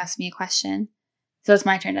 then you asked me a question. So it's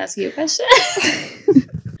my turn to ask you a question.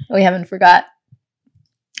 We haven't forgot.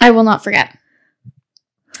 I will not forget.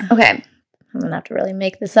 Okay. I'm going to have to really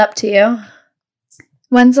make this up to you.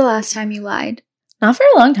 When's the last time you lied? Not for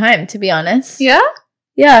a long time, to be honest. Yeah?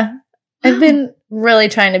 Yeah. I've been really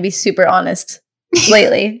trying to be super honest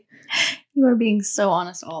lately. You are being so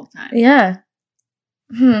honest all the time. Yeah.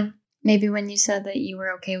 Maybe when you said that you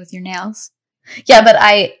were okay with your nails. Yeah, but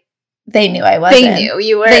they knew I wasn't. They knew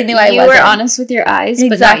you were. They knew I wasn't. You were honest with your eyes,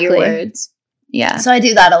 but not your words. Yeah. So I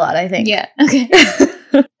do that a lot, I think. Yeah. Okay.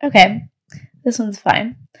 Okay. This one's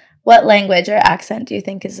fine. What language or accent do you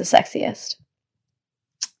think is the sexiest?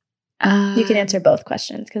 You can answer both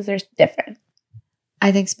questions because they're different.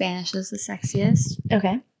 I think Spanish is the sexiest.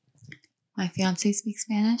 Okay. My fiance speaks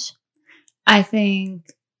Spanish. I think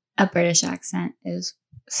a British accent is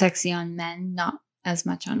sexy on men, not as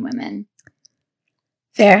much on women.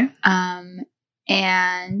 Fair.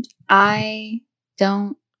 And I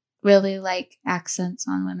don't really like accents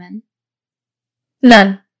on women.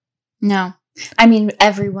 None. No. I mean,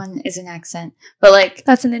 everyone is an accent, but like...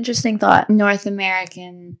 That's an interesting thought. North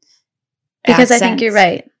American because accents, I think you're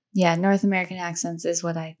right. Yeah, North American accents is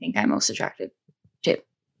what I think I'm most attracted to.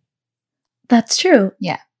 That's true.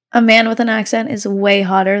 Yeah. A man with an accent is way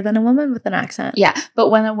hotter than a woman with an accent. Yeah, but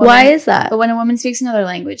when a woman... Why is that? But when a woman speaks another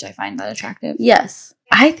language, I find that attractive. Yes.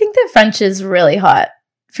 I think that French is really hot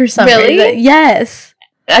for some really? reason. Yes.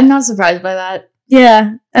 I'm not surprised by that.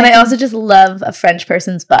 Yeah. And I also just love a French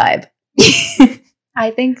person's vibe.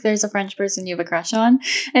 I think there's a French person you have a crush on,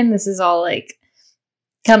 and this is all like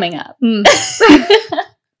coming up.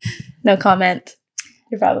 No comment.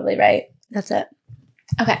 You're probably right. That's it.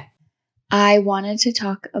 Okay. I wanted to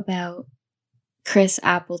talk about Chris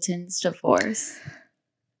Appleton's divorce.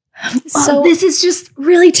 So this is just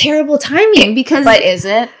really terrible timing because... But is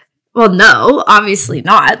it? Well, no, obviously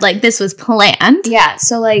not. Like, this was planned. Yeah,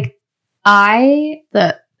 so like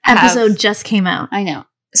The episode just came out. I know.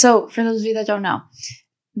 So for those of you that don't know,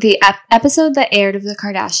 the episode that aired of the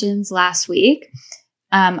Kardashians last week,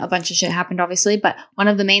 a bunch of shit happened obviously, but one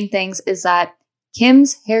of the main things is that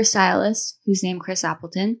Kim's hairstylist, who's named Chris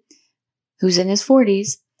Appleton, who's in his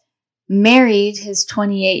 40s, married his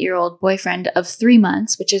 28-year-old boyfriend of 3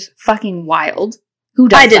 months, which is fucking wild. Who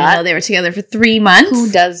does that? I didn't know they were together for 3 months. Who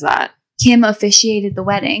does that? Kim officiated the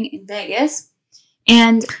wedding in Vegas,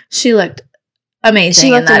 and she looked amazing.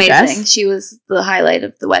 She looked in that amazing. Dress. She was the highlight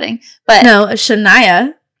of the wedding. But no,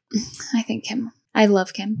 Shania. I think Kim. I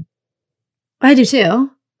love Kim. I do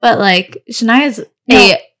too. But like, Shania's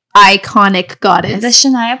a iconic goddess. The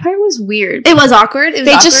Shania part was weird. It was awkward. They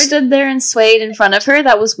just stood there and swayed in front of her.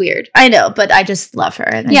 That was weird. I know, but I just love her.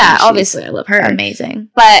 And yeah, obviously I love her. Amazing.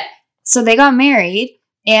 But so they got married,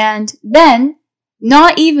 and then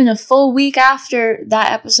not even a full week after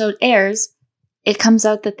that episode airs, it comes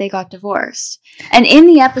out that they got divorced. And in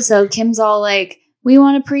the episode, Kim's all like, "We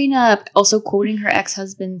want a prenup," also quoting her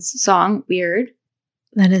ex-husband's song. Weird.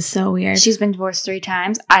 That is so weird. She's been divorced 3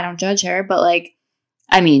 times. I don't judge her, but like,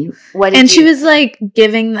 I mean, she was like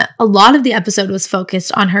giving a lot of the episode was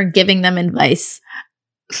focused on her giving them advice.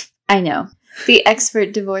 I know. The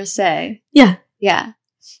expert divorcee. Yeah. Yeah.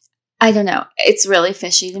 I don't know. It's really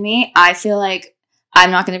fishy to me. I feel like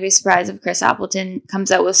I'm not going to be surprised if Chris Appleton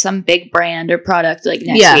comes out with some big brand or product like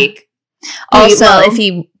next week. Also, if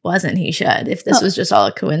he wasn't, he should. If this was just all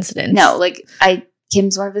a coincidence. No, like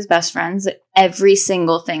Kim's one of his best friends. Every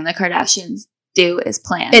single thing the Kardashians do is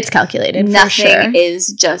planned. It's calculated. Nothing for sure.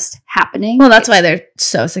 is just happening. Well, that's why they're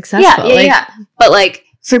so successful. Yeah. But like,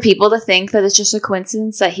 for people to think that it's just a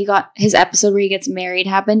coincidence that he got his episode where he gets married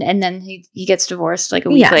happened and then he gets divorced like a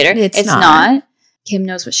week later. It's not. Kim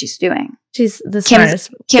knows what she's doing. She's the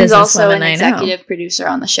smartest. Kim's also an executive producer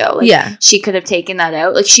on the show. Like, she could have taken that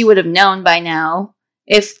out. Like, she would have known by now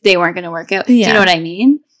if they weren't going to work out. Do you know what I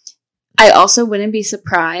mean? I also wouldn't be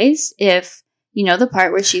surprised if, you know, the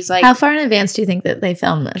part where she's like... How far in advance do you think that they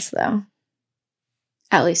filmed this, though?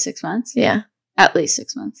 At least 6 months? Yeah. At least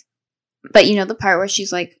 6 months. But you know the part where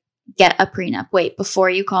she's like, get a prenup. Wait, before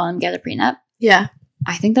you call him, get a prenup? Yeah.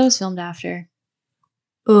 I think that was filmed after.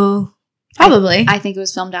 Ooh. Probably. I think it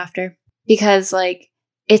was filmed after. Because, like,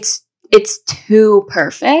 it's too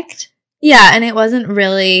perfect. Yeah, and it wasn't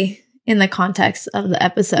really in the context of the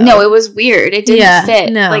episode. No, it was weird. It didn't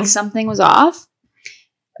fit. No. Like, something was off.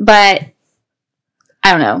 But,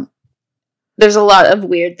 I don't know. There's a lot of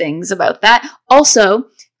weird things about that. Also,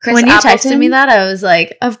 Chris when you Appleton, texted me that, I was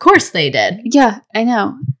like, of course they did. Yeah, I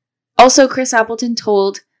know. Also, Chris Appleton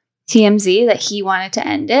told TMZ that he wanted to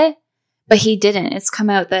end it, but he didn't. It's come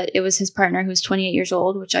out that it was his partner who's 28 years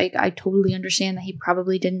old, which I totally understand that he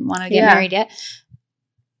probably didn't want to get married yet.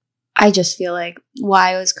 I just feel like,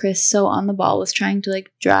 why was Chris so on the ball with trying to,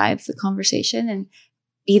 like, drive the conversation and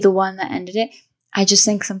be the one that ended it? I just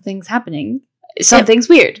think something's happening. Something's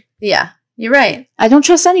weird. Yeah, you're right. I don't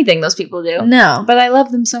trust anything those people do. No. But I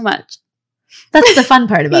love them so much. That's the fun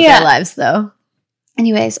part about their lives, though.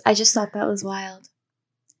 Anyways, I just thought that was wild.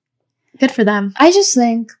 Good for them. I just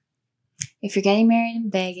think if you're getting married in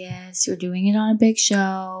Vegas, you're doing it on a big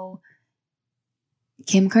show,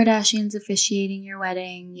 Kim Kardashian's officiating your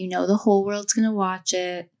wedding, you know the whole world's going to watch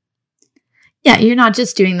it. Yeah, you're not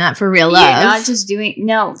just doing that for real love. You're not just doing...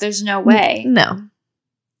 No, there's no way. No.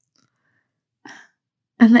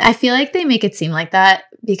 And I feel like they make it seem like that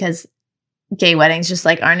because gay weddings just,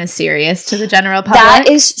 like, aren't as serious to the general public. That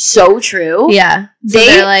is so true. Yeah. So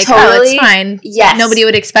they're like, oh, it's fine. Yes. Nobody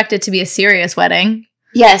would expect it to be a serious wedding.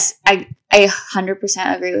 Yes, I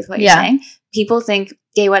 100% agree with what you're saying. People think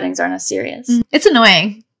gay weddings aren't as serious. It's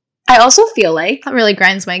annoying. I also feel like... That really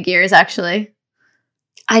grinds my gears, actually.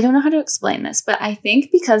 I don't know how to explain this, but I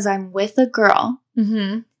think because I'm with a girl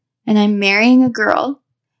and I'm marrying a girl,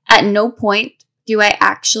 at no point do I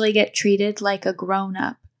actually get treated like a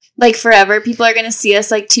grown-up. Like, forever, people are going to see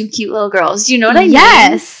us like two cute little girls. Do you know what I mean?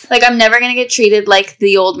 Yes. Like, I'm never going to get treated like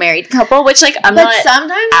the old married couple, which, like, I'm not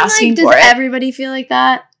sometimes, asking like, for it. does everybody feel like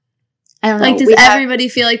that? I don't know. Like, does everybody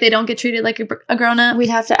feel like they don't get treated like a grown-up? We'd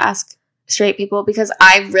have to ask straight people because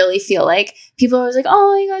I really feel like people are always like,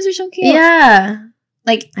 oh, you guys are so cute. Yeah.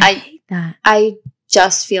 Like, I hate that. I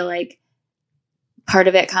just feel like part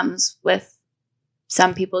of it comes with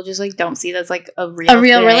some people just, like, don't see it as, like, a real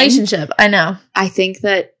thing. Relationship. I know. I think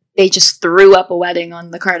that they just threw up a wedding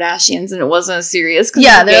on the Kardashians and it wasn't as serious.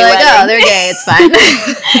 Yeah, they're like, oh, they're gay. It's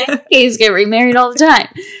fine. Gays get remarried all the time.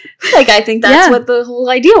 Like, I think that's what the whole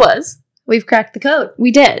idea was. We've cracked the code.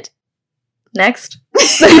 We did. Next.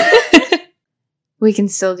 We can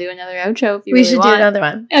still do another outro if you We really should want. do another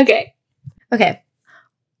one. Okay.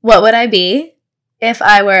 What would I be if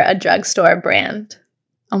I were a drugstore brand?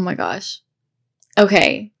 Oh my gosh.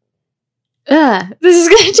 Okay. This is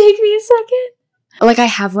going to take me a second. Like, I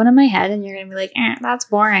have one in my head and you're going to be like, that's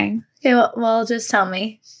boring. Okay, well, just tell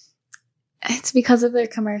me. It's because of their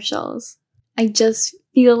commercials. I just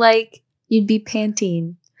feel like you'd be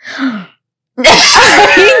Pantene. I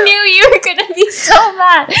knew you were going to be so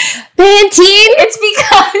mad. Pantene? It's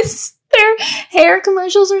because their hair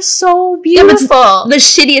commercials are so beautiful. The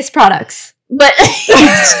shittiest products. But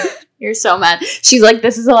you're so mad. She's like,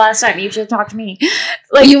 this is the last time you should talk to me.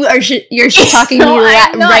 Like, you're talking to me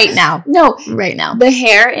right now. No. Right now. The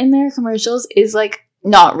hair in their commercials is, like,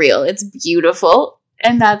 not real. It's beautiful.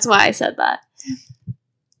 And that's why I said that.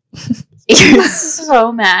 You're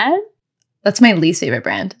so mad. That's my least favorite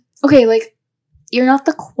brand. Okay, like, you're not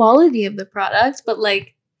the quality of the product, but,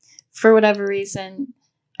 like, for whatever reason.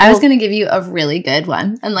 I was going to give you a really good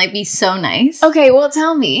one and, like, be so nice. Okay, well,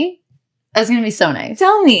 tell me. I was going to be so nice.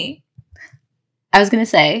 Tell me. I was going to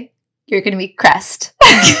say, you're going to be Crest.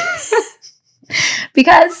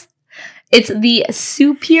 Because it's the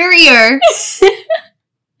superior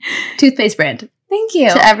toothpaste brand. Thank you.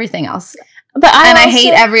 To everything else. But I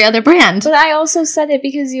hate every other brand. But I also said it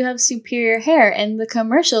because you have superior hair. In the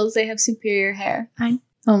commercials, they have superior hair. Fine.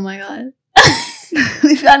 Oh my god.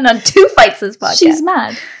 We've gotten on 2 fights this podcast. She's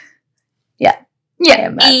mad. Yeah.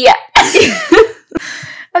 Yeah. Yeah.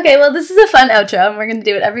 Okay, well, this is a fun outro, and we're going to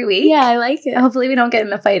do it every week. Yeah, I like it. Hopefully we don't get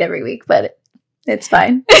in a fight every week, but it's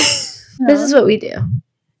fine. This is what we do.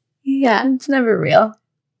 Yeah. It's never real.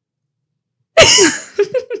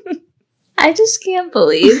 I just can't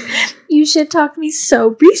believe you shit-talked me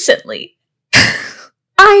so recently.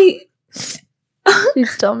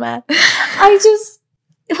 She's still mad.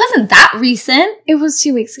 It wasn't that recent. It was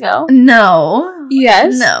 2 weeks ago. No.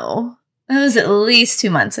 Yes. No. It was at least 2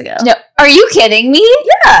 months ago. No. Are you kidding me?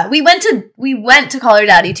 Yeah. We went to Call Her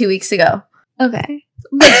Daddy 2 weeks ago. Okay.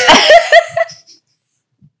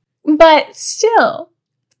 But still,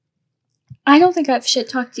 I don't think I've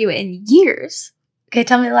shit-talked you in years. Okay,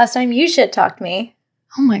 tell me the last time you shit-talked me.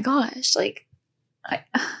 Oh my gosh, like,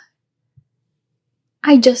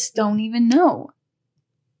 I just don't even know.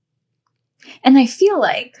 And I feel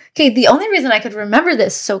like... Okay, the only reason I could remember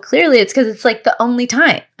this so clearly is because it's like the only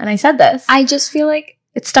time. And I said this. I just feel like...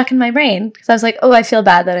 It's stuck in my brain. Because I was like, oh, I feel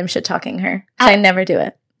bad that I'm shit-talking her. Because I never do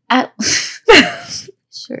it.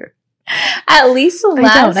 Sure. At least the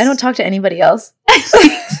last... I don't talk to anybody else.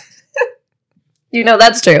 You know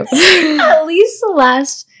that's true. At least the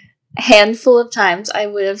last handful of times I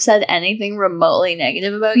would have said anything remotely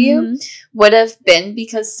negative about you would have been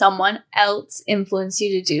because someone else influenced you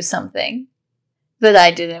to do something that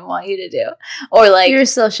I didn't want you to do. Or like... You're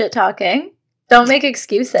still shit-talking. Don't make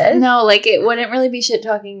excuses. No, like it wouldn't really be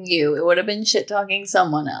shit-talking you. It would have been shit-talking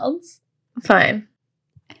someone else. Fine.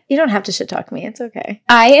 You don't have to shit-talk me. It's okay.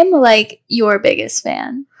 I am like your biggest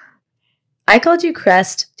fan. I called you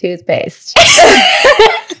Crest toothpaste.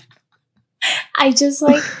 I just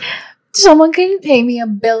like... Someone couldn't pay me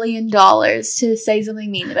 $1 billion to say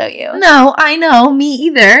something mean about you. No, I know. Me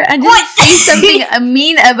either. I didn't say something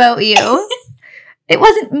mean about you. It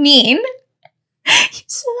wasn't mean. You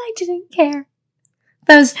said I didn't care.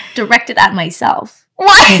 That was directed at myself.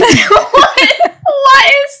 What? What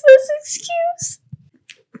is this excuse?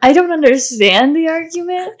 I don't understand the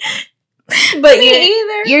argument. But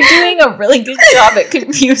you're doing a really good job at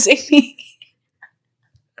confusing me.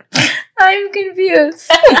 I'm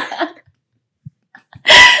confused.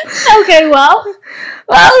 Okay, well,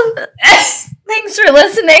 thanks for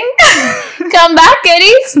listening. Come back,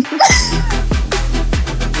 kiddies.